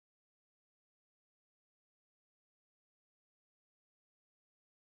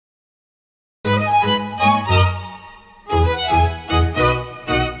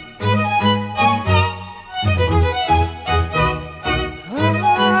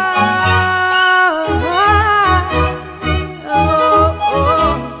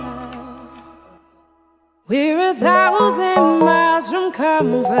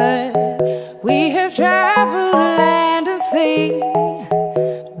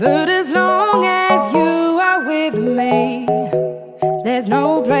But as long as you are with me, there's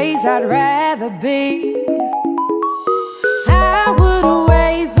no place I'd rather be. I would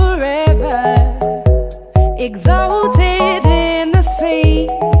away forever, exalted in the sea.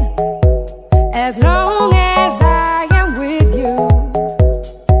 As long as I am with you,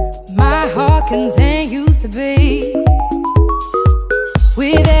 my heart continues to beat.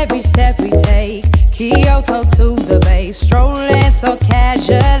 With every step we take, Kyoto to the Bay, strolling so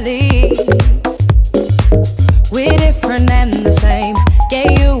casually. We're different and the same,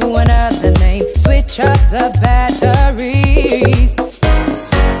 gave you another name, switch up the batteries.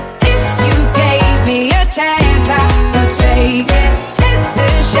 If you gave me a chance, I would take it. It's a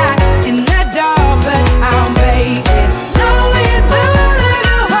shot in the dark, but I'll make it. Knowing the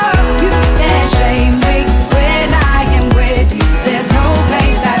little heart, you can't shame me. When I am with you, there's no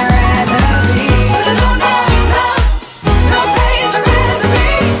place I'd rather be. No, no, no, no place I'd rather be.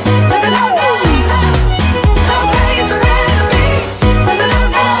 No, no, no, no, no place I'd rather be. No, no,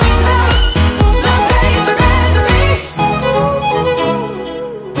 no, no, no place I'd rather be.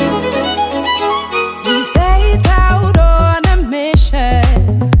 We set out on a mission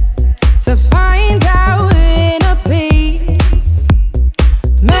to find our inner peace,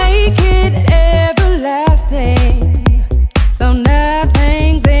 make it everlasting, so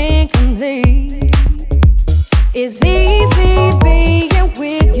nothing's incomplete. It's easy being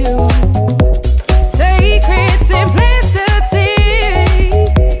with you, sacred simplicity.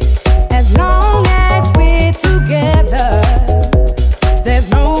 As long as we're together, there's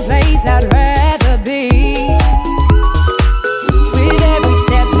no place I'd rather be. With every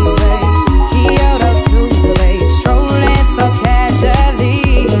step we take, Kyoto to the Bay, strolling so casually.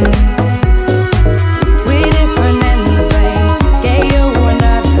 We're different and the same, gave you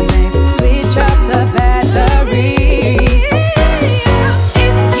another name, switch up the batteries.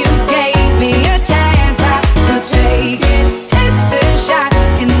 If you gave me a chance, I would take it. It's a shot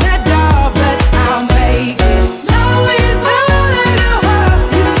in the dark, but I'll make it. Knowing the little heart,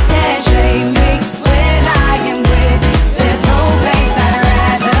 you can't shame me. When I am with you, there's no place I'd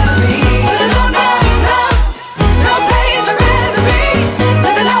rather be. No, no, no, no place I'd rather be. No,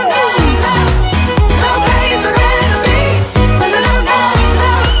 no, no, no, no place I'd rather be. No, no, no,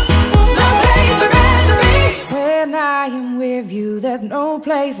 no, no place I'd rather be. When I am with you, there's no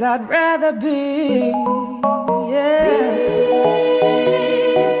place I'd rather be.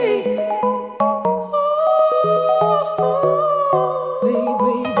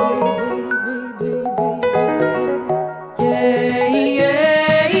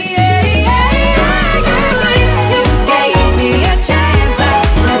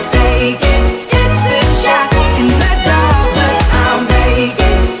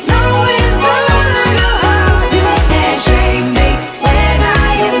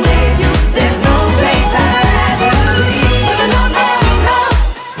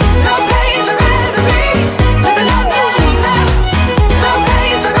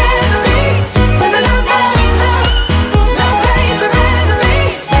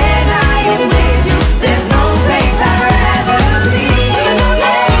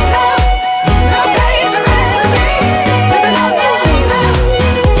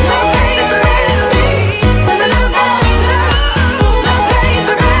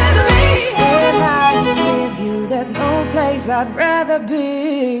 I'd rather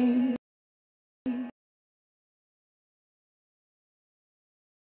be.